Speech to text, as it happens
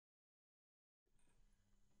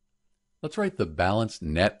Let's write the balanced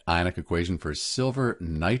net ionic equation for silver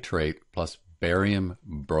nitrate plus barium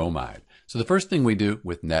bromide. So the first thing we do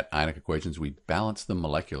with net ionic equations, we balance the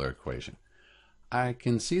molecular equation. I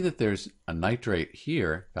can see that there's a nitrate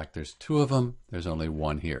here. In fact, there's two of them. There's only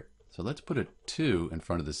one here. So let's put a 2 in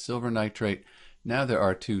front of the silver nitrate. Now there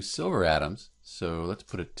are two silver atoms. So let's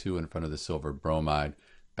put a 2 in front of the silver bromide.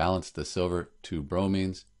 Balance the silver, two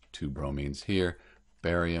bromines here.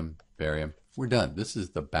 Barium, barium. We're done. This is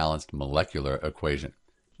the balanced molecular equation.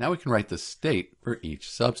 Now we can write the state for each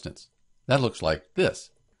substance. That looks like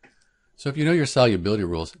this. So if you know your solubility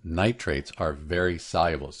rules, nitrates are very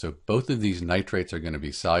soluble. So both of these nitrates are going to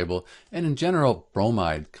be soluble. And in general,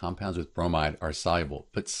 bromide, compounds with bromide are soluble.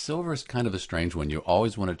 But silver is kind of a strange one. You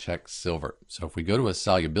always want to check silver. So if we go to a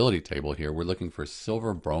solubility table here, we're looking for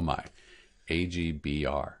silver bromide,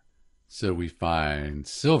 AgBr. So we find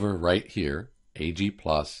silver right here, Ag+,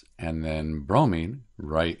 and then bromine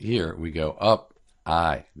right here. We go up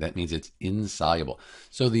I. That means it's insoluble.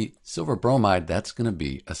 So the silver bromide, that's going to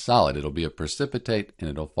be a solid. It'll be a precipitate, and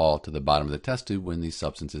it'll fall to the bottom of the test tube when these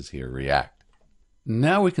substances here react.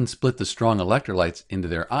 Now we can split the strong electrolytes into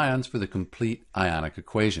their ions for the complete ionic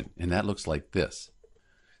equation, and that looks like this.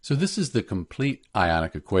 So this is the complete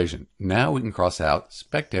ionic equation. Now we can cross out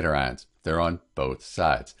spectator ions. They're on both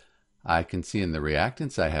sides. I can see in the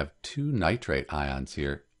reactants I have two nitrate ions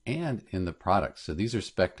here and in the products. So these are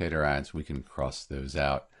spectator ions. We can cross those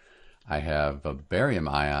out. I have a barium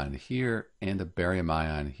ion here and a barium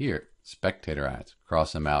ion here. Spectator ions.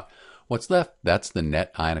 Cross them out. What's left? That's the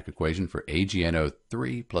net ionic equation for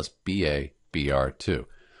AgNO3 plus BaBr2.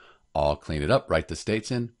 All clean it up, write the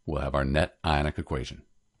states in. We'll have our net ionic equation.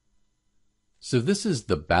 So this is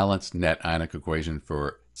the balanced net ionic equation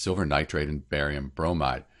for silver nitrate and barium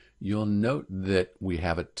bromide. You'll note that we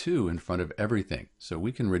have a 2 in front of everything. So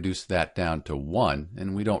we can reduce that down to 1,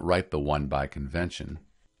 and we don't write the 1 by convention.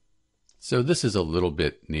 So this is a little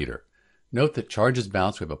bit neater. Note that charges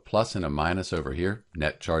balance. We have a plus and a minus over here.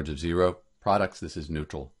 Net charge of 0. Products, this is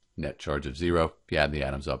neutral. Net charge of 0. If you add the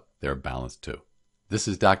atoms up, they're balanced too. This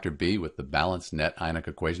is Dr. B with the balanced net ionic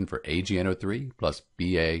equation for AgNO3 plus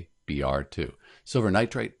BaBr2. Silver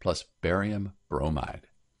nitrate plus barium bromide.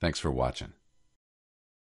 Thanks for watching.